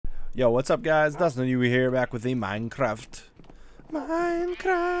Yo, what's up, guys? Dustin, you here back with the Minecraft.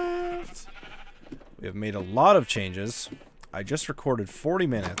 We have made a lot of changes. I just recorded 40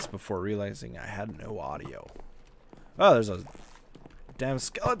 minutes before realizing I had no audio. Oh, there's a damn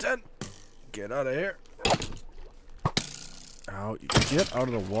skeleton. Get out of here. Oh, get out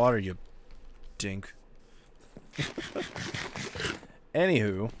of the water, you dink.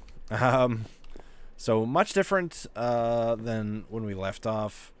 Anywho, so much different than when we left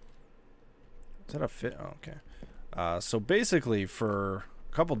off. Is that a fit? Oh, okay. So basically, for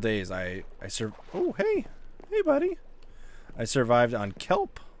a couple days, I oh, hey, buddy. I survived on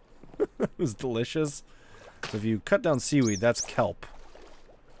kelp. It was delicious. So if you cut down seaweed, that's kelp.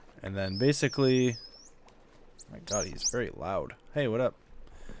 And then basically, my God, he's very loud. Hey, what up?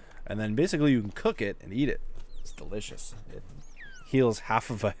 And then basically, you can cook it and eat it. It's delicious. It heals half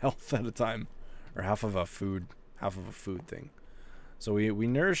of a health at a time, or half of a food thing. So we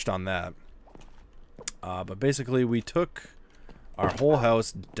nourished on that. But basically, we took our whole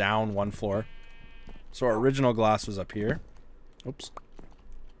house down one floor. So our original glass was up here. Oops.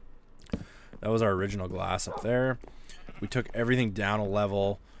 That was our original glass up there. We took everything down a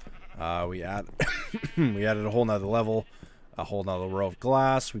level. We added a whole nother level, a whole nother row of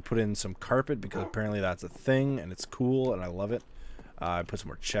glass. We put in some carpet because apparently that's a thing and it's cool and I love it. I put some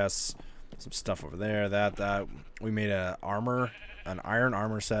more chests, some stuff over there. That we made an iron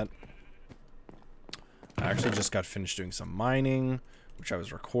armor set. I actually just got finished doing some mining, which I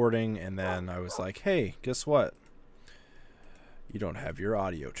was recording, and then I was like, hey, guess what? You don't have your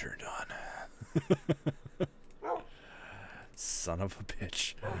audio turned on. Son of a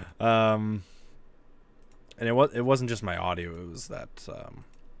bitch. And it wasn't just my audio, it was that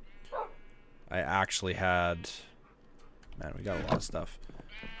I actually had, man, we got a lot of stuff.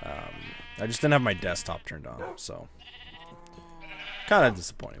 I just didn't have my desktop turned on, so kind of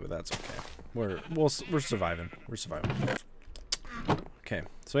disappointing, but that's okay. We're surviving. We're surviving. Okay,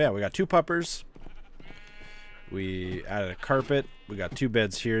 so yeah, we got 2 puppers. We added a carpet. We got 2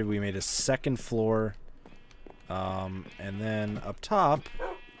 beds here. We made a second floor. And then up top,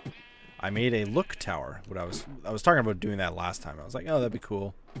 I made a look tower. I was talking about doing that last time. I was like, oh, that'd be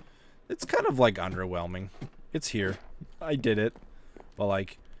cool. It's kind of like underwhelming. It's here. I did it. But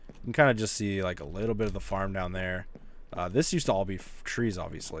like, you can kind of just see like a little bit of the farm down there. This used to all be trees,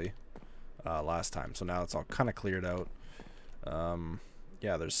 obviously, last time. So now it's all kind of cleared out.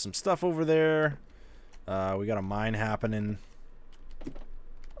 Yeah, there's some stuff over there. We got a mine happening.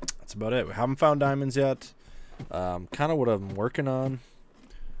 That's about it. We haven't found diamonds yet. Kind of what I'm working on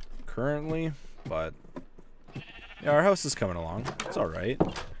currently, but yeah, our house is coming along. It's all right.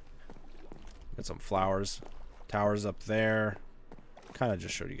 Got some flowers, towers up there. Kind of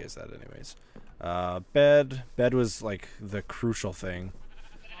just showed you guys that, anyways. Bed was like the crucial thing.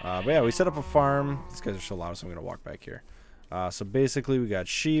 But yeah, we set up a farm. These guys are so loud, so I'm gonna walk back here. So basically, we got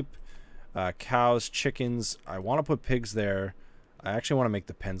sheep, cows, chickens. I want to put pigs there. I actually want to make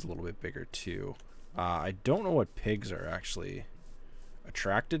the pens a little bit bigger too. I don't know what pigs are actually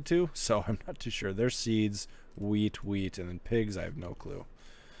attracted to, so I'm not too sure. There's seeds, wheat, and then pigs, I have no clue.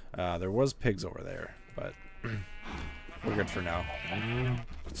 There was pigs over there, but we're good for now.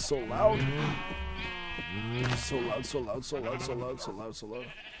 It's so loud. So loud.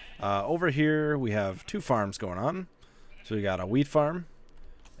 Over here, we have 2 farms going on. So we got a wheat farm,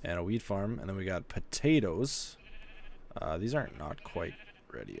 and then we got potatoes. These aren't not quite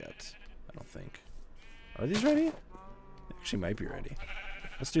ready yet, I don't think. Are these ready? They actually might be ready.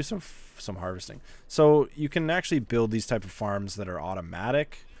 Let's do some harvesting. So you can actually build these type of farms that are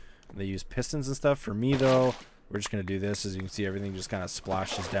automatic. They use pistons and stuff. For me though, we're just gonna do this. As you can see, everything just kind of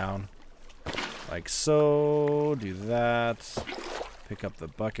splashes down like so. Do that. Pick up the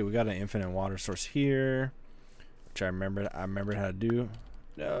bucket. We got an infinite water source here, which I remembered how to do.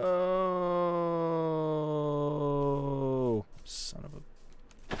 No, son of a.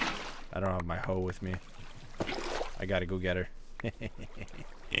 I don't have my hoe with me. I gotta go get her. Can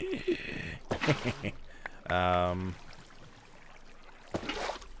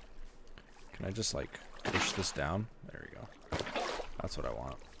I just like push this down? There we go. That's what I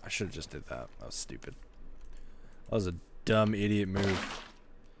want. I should have just did that. That was stupid. That was a dumb idiot move.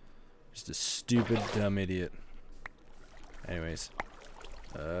 Just a stupid dumb idiot. Anyways.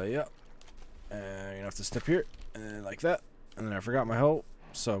 Yeah. You're gonna have to step here and then like that. And then I forgot my hoe,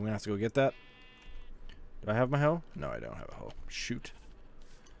 so I'm gonna have to go get that. Do I have my hoe? No, I don't have a hoe. Shoot.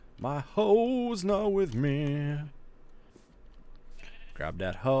 My hoe's not with me. Grab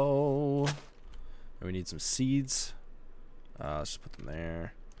that hoe. And we need some seeds. Let's just put them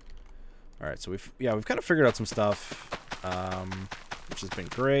there. All right, so we've kind of figured out some stuff. which has been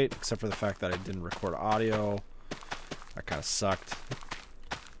great, except for the fact that I didn't record audio. That kind of sucked.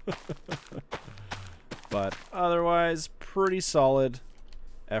 But otherwise, pretty solid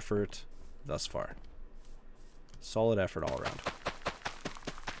effort thus far. Solid effort all around.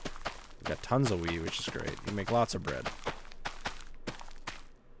 We've got tons of wheat, which is great. You make lots of bread.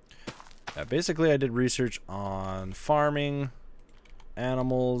 Basically, I did research on farming,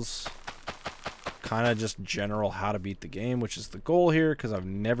 animals, kind of just general how to beat the game, which is the goal here, because I've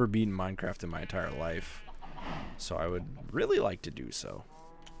never beaten Minecraft in my entire life. So I would really like to do so.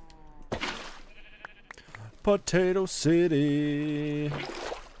 Potato City.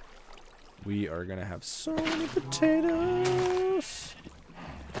 We are going to have so many potatoes.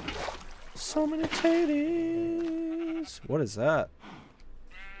 So many potatoes. What is that?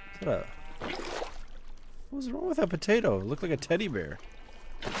 Is that a... What's wrong with that potato? It looked like a teddy bear.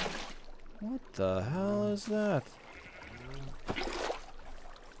 What the hell is that?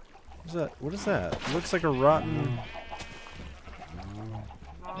 What's that? What is that? It looks like a rotten...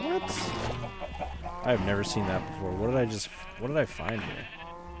 What? I've never seen that before. What did I find here?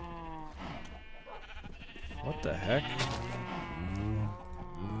 What the heck?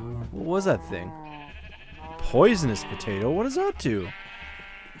 What was that thing? Poisonous potato? What does that do?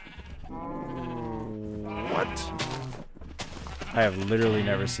 What? I have literally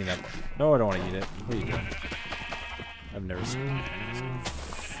never seen that. No, I don't want to eat it. What are you doing? I've never seen...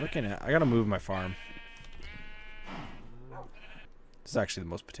 Freaking... I gotta move my farm. This is actually the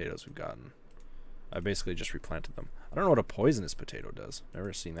most potatoes we've gotten. I basically just replanted them. I don't know what a poisonous potato does.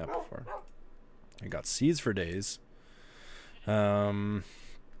 Never seen that before. I got seeds for days. Yeah.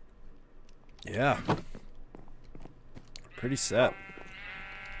 Pretty set.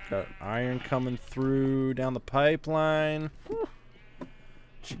 Got iron coming through down the pipeline. Whew.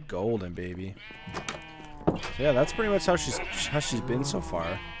 She's golden, baby. So yeah, that's pretty much how she's been so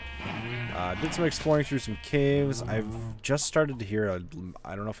far. Did some exploring through some caves. I've just started to hear I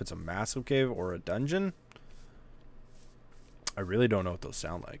don't know if it's a massive cave or a dungeon. I really don't know what those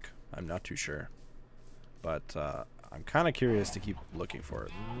sound like. I'm not too sure. But I'm kind of curious to keep looking for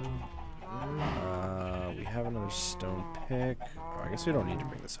it. We have another stone pick. Oh, I guess we don't need to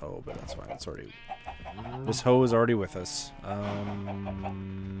bring this hoe, but that's fine. It's already... This hoe is already with us.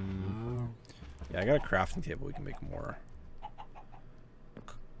 Yeah, I got a crafting table. We can make more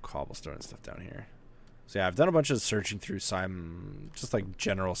cobblestone and stuff down here. So yeah, I've done a bunch of searching through some just like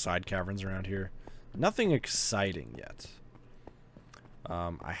general side caverns around here. Nothing exciting yet.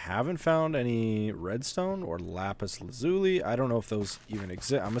 I haven't found any redstone or lapis lazuli. I don't know if those even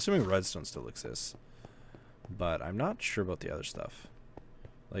exist. I'm assuming redstone still exists, but I'm not sure about the other stuff.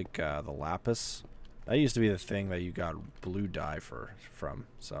 Like the lapis, that used to be the thing that you got blue dye from.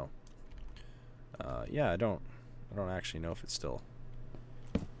 So yeah, I don't actually know if it's still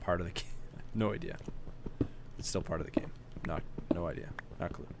part of the game. No idea. It's still part of the game. No idea.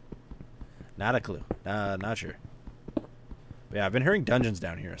 Not a clue. Not a clue. Not sure. But yeah, I've been hearing dungeons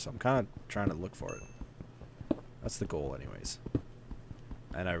down here, so I'm kind of trying to look for it. That's the goal, anyways.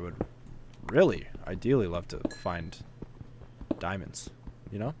 And I would really, ideally, love to find diamonds.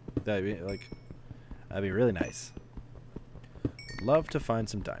 You know, that'd be really nice. Would love to find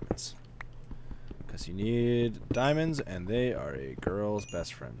some diamonds, because you need diamonds, and they are a girl's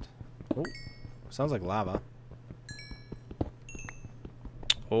best friend. Oh, sounds like lava.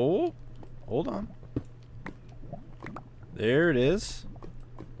 Oh, hold on. There it is.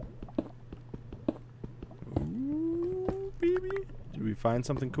 Ooh, baby. Did we find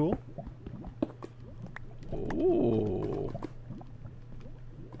something cool? Oh.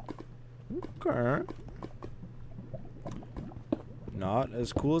 Okay. Not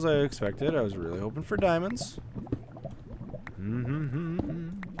as cool as I expected. I was really hoping for diamonds. The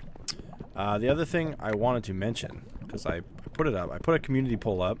other thing I wanted to mention, because I put it up. I put a community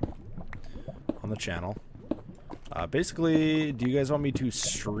poll up on the channel. Basically, do you guys want me to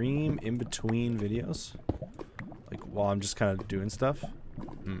stream in between videos? Like, while I'm just kind of doing stuff?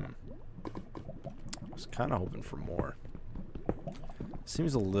 I was kind of hoping for more.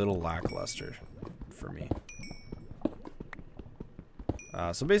 Seems a little lackluster for me.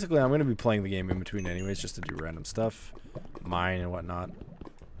 So basically, I'm going to be playing the game in between anyways, just to do random stuff. Mine and whatnot.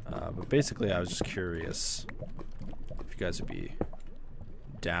 But basically, I was just curious if you guys would be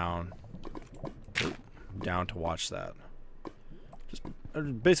down to watch that. Just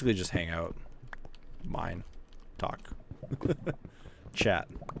basically just hang out, mine, talk, chat,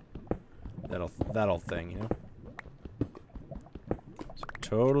 that old thing, you know. So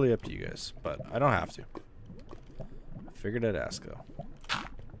totally up to you guys, but I don't have to. I figured I'd ask though.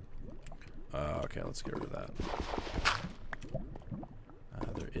 Okay, let's get rid of that.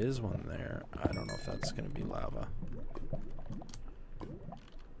 is one there. I don't know if that's going to be lava.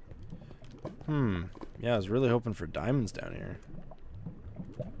 Yeah, I was really hoping for diamonds down here.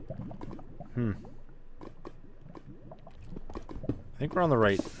 I think we're on the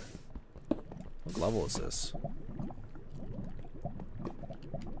right. What level is this?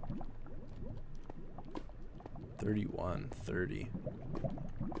 $31, $30. Do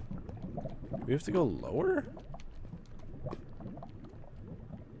we have to go lower?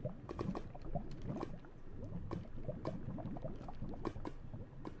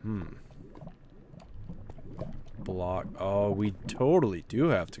 Block. Oh, we totally do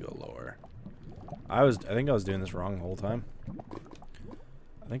have to go lower. I think I was doing this wrong the whole time.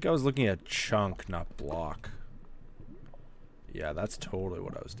 I think I was looking at chunk, not block. Yeah, that's totally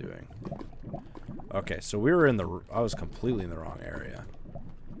what I was doing. Okay, so we were I was completely in the wrong area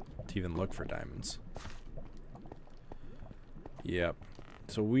to even look for diamonds. Yep.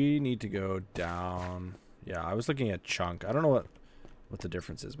 So we need to go down. Yeah, I was looking at chunk. I don't know what the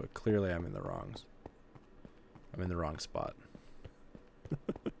difference is, but clearly I'm in the wrong spot.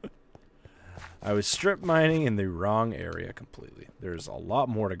 I was strip mining in the wrong area completely. There's a lot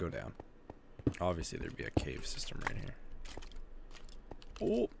more to go down. Obviously, there'd be a cave system right here.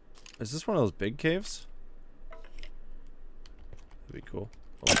 Oh, is this one of those big caves? That'd be cool.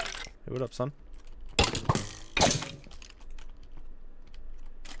 Oh, hey, what up, son?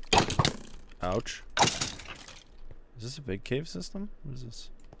 Ouch. Is this a big cave system? What is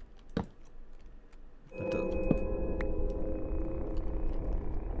this? That doesn't...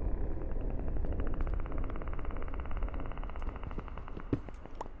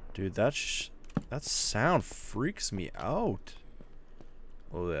 Dude, that sound freaks me out.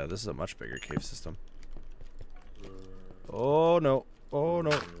 Oh yeah, this is a much bigger cave system. Oh no. Oh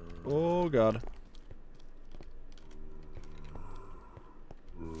no. Oh god.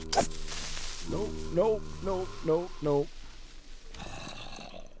 No, no, no, no, no.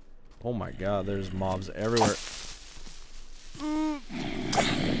 Oh my god, there's mobs everywhere.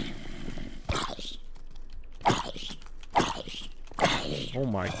 Oh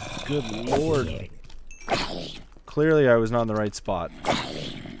my good lord. Clearly I was not in the right spot.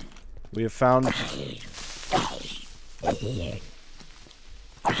 We have found... We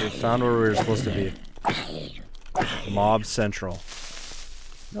found where we were supposed to be. Mob Central.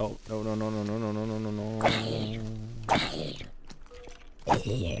 No, no, no, no, no, no, no, no, no, no, no.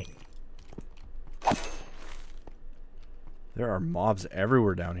 There are mobs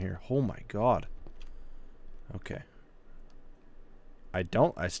everywhere down here. Oh my god. Okay.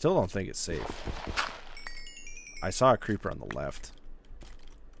 I still don't think it's safe. I saw a creeper on the left.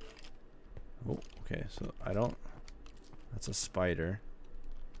 Oh, okay, so I don't... That's a spider.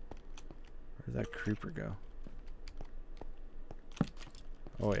 Where'd that creeper go?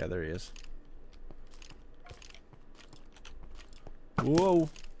 Oh yeah, there he is. Whoa!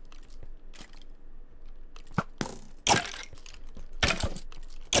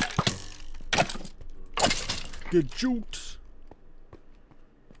 Get juked!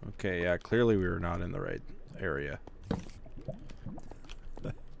 Okay, yeah, clearly we were not in the right area.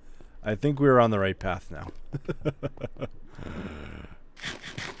 I think we were on the right path now.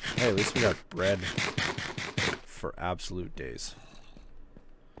 Hey, at least we got bread for absolute days.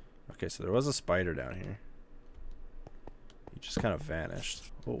 Okay, so there was a spider down here. He just kind of vanished.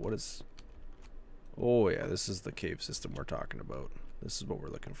 Oh, what is... Oh, yeah, this is the cave system we're talking about. This is what we're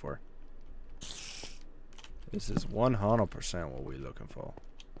looking for. This is 100% what we're looking for.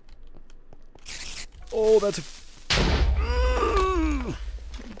 Oh, that's a...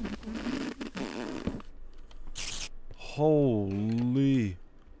 Holy...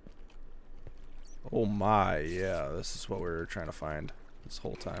 Oh my, yeah, this is what we were trying to find this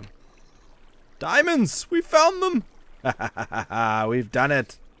whole time. Diamonds! We found them! We've done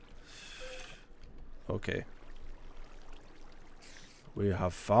it! Okay. We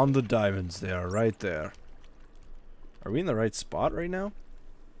have found the diamonds. They are right there. Are we in the right spot right now?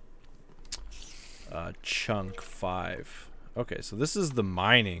 Chunk 5. Okay, so this is the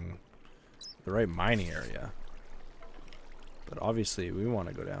mining, the right mining area. But obviously we want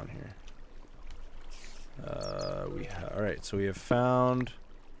to go down here. Alright, so we have found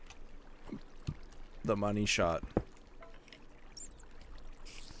the money shot.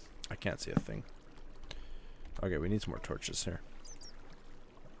 I can't see a thing. Okay, we need some more torches here.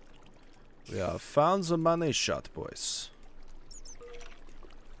 We have found the money shot, boys.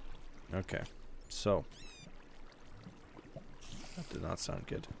 Okay, so that did not sound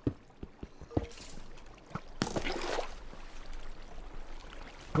good.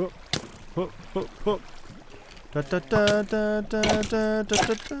 Hoop, hoop, hoop, hoop. Da, da, da, da, da, da, da,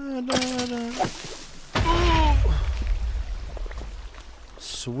 da, da, da.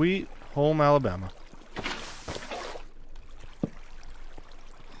 Sweet home Alabama.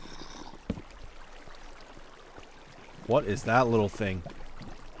 What is that little thing?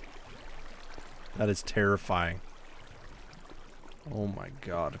 That is terrifying. Oh my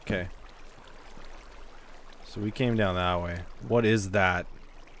god, okay. So we came down that way. What is that?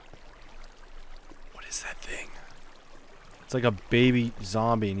 What is that thing? It's like a baby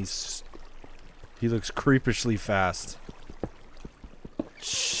zombie and he looks creepishly fast.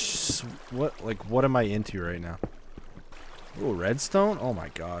 Shh, what am I into right now? Oh, redstone? Oh my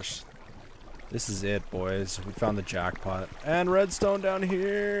gosh. This is it, boys. We found the jackpot. And redstone down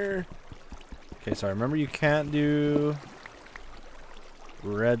here. Okay, so I remember you can't do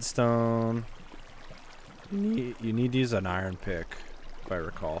redstone. You need to use an iron pick, if I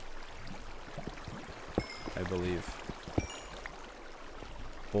recall. I believe.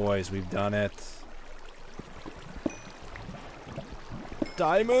 Boys, we've done it.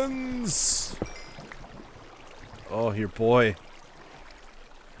 Diamonds! Oh, your boy.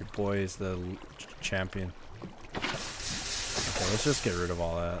 Your boy is the champion. Okay, let's just get rid of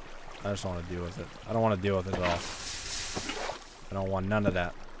all that. I just don't want to deal with it. I don't want to deal with it at all. I don't want none of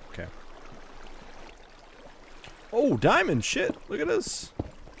that. Okay. Oh, diamond! Shit! Look at this!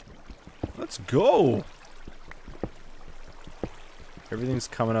 Let's go! Everything's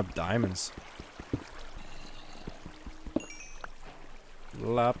coming up diamonds.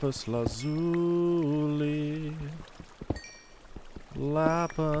 Lapis lazuli.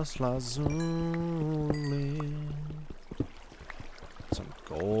 Lapis lazuli. Some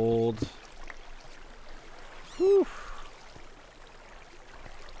gold. Whew.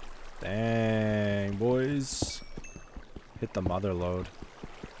 Dang, boys. Hit the mother load.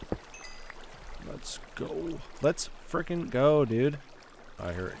 Let's go. Let's freaking go, dude. Oh,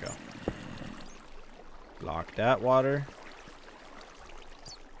 here we go. Block that water.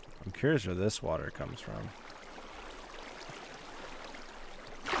 I'm curious where this water comes from.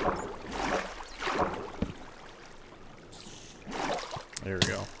 There we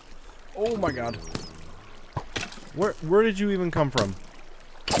go. Oh my god. Where did you even come from?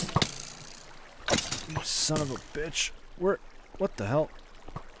 You son of a bitch. What the hell?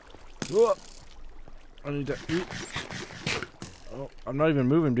 Whoa. I need to eat. Oh, I'm not even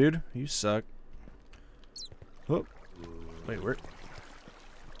moving, dude. You suck. Oh. Wait, where?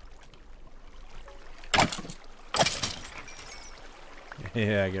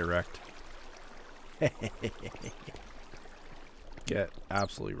 Yeah, I get wrecked. Get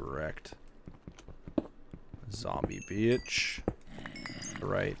absolutely wrecked. Zombie bitch.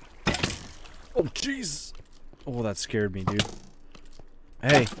 Right. Oh, jeez. Oh, that scared me, dude.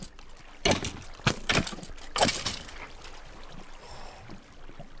 Hey.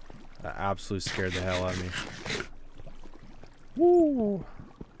 That absolutely scared the hell out of me. Woo.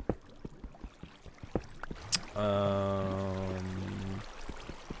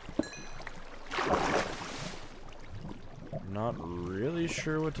 Not really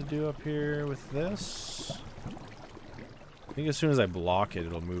sure what to do up here with this. I think as soon as I block it,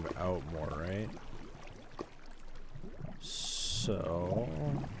 it'll move out more, right? So,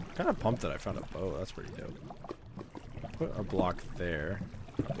 kind of pumped that I found a bow. That's pretty dope. Put a block there,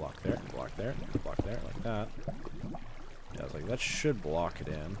 a block there, a block there, a block there, like that. Yeah, I was like, that should block it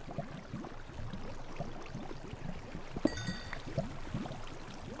in.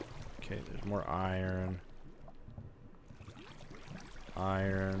 Okay, there's more iron.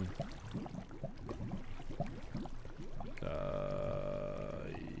 Iron.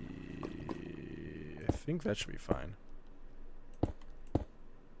 I think that should be fine. I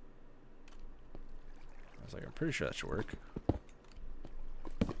was like, I'm pretty sure that should work.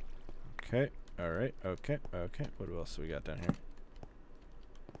 Okay, alright, okay, okay. What else do we got down here?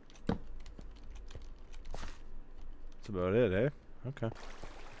 That's about it, eh? Okay.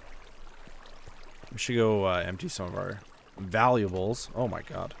 We should go empty some of our valuables. Oh my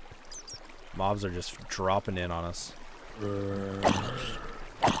god. Mobs are just dropping in on us.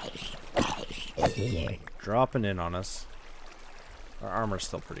 Dropping in on us. Our armor's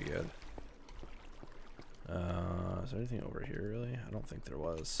still pretty good. Is there anything over here, really? I don't think there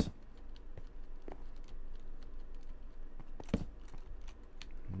was.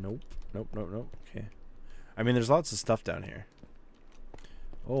 Nope. Nope, nope, nope. Okay. I mean, there's lots of stuff down here.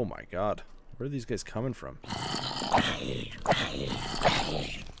 Oh my god. Where are these guys coming from?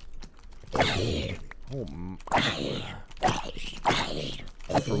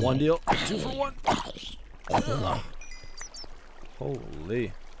 Oh, for one deal, 2 for 1.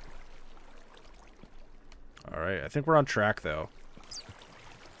 Holy. Alright, I think we're on track, though.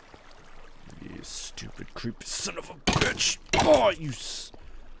 You stupid creepy son of a bitch. Oh,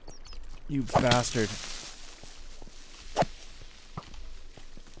 you bastard.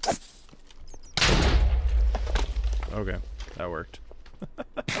 Okay, that worked.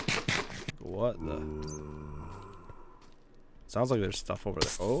 What the? Sounds like there's stuff over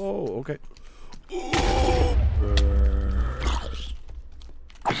there. Oh, okay.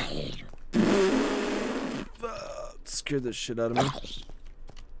 Scared the shit out of me.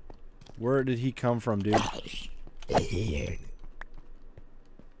 Where did he come from, dude? Okay,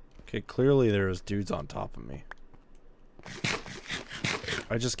 clearly there's dudes on top of me.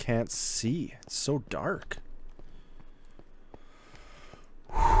 I just can't see. It's so dark.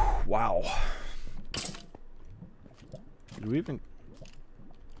 Wow. Did we even...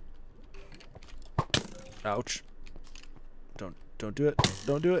 Ouch. Don't do it.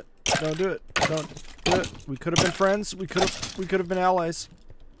 Don't do it. Don't do it. Don't do it. We could have been friends. We could have been allies.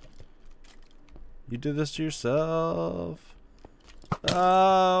 You did this to yourself.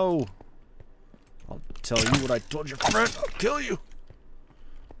 Oh. I'll tell you what I told your friend. I'll kill you.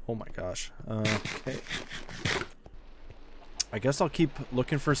 Oh my gosh. Okay. I guess I'll keep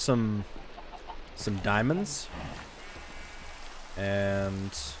looking for some diamonds.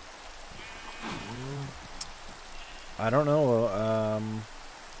 And I don't know.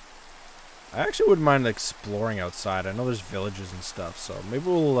 I actually wouldn't mind exploring outside. I know there's villages and stuff, so maybe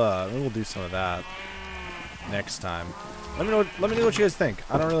we'll do some of that next time. Let me know what you guys think.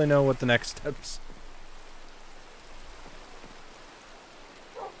 I don't really know what the next steps.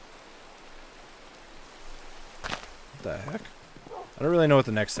 What the heck? I don't really know what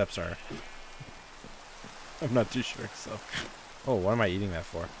the next steps are. I'm not too sure, so. Oh, what am I eating that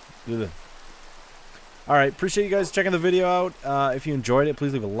for? Ugh. Alright, appreciate you guys checking the video out. If you enjoyed it,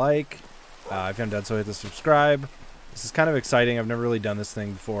 please leave a like. If you haven't done so, hit the subscribe. This is kind of exciting. I've never really done this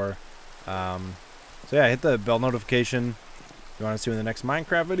thing before. So yeah, hit the bell notification if you want to see when the next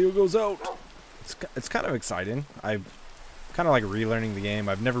Minecraft video goes out. It's kind of exciting. I'm kind of like relearning the game.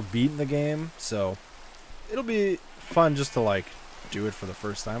 I've never beaten the game, so it'll be fun just to like do it for the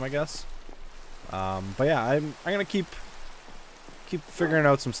first time, I guess. But yeah, I'm gonna keep figuring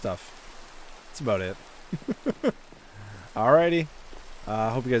out some stuff. That's about it. Alrighty.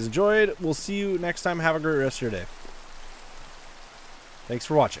 Hope you guys enjoyed. We'll see you next time. Have a great rest of your day. Thanks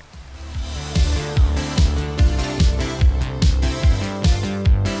for watching.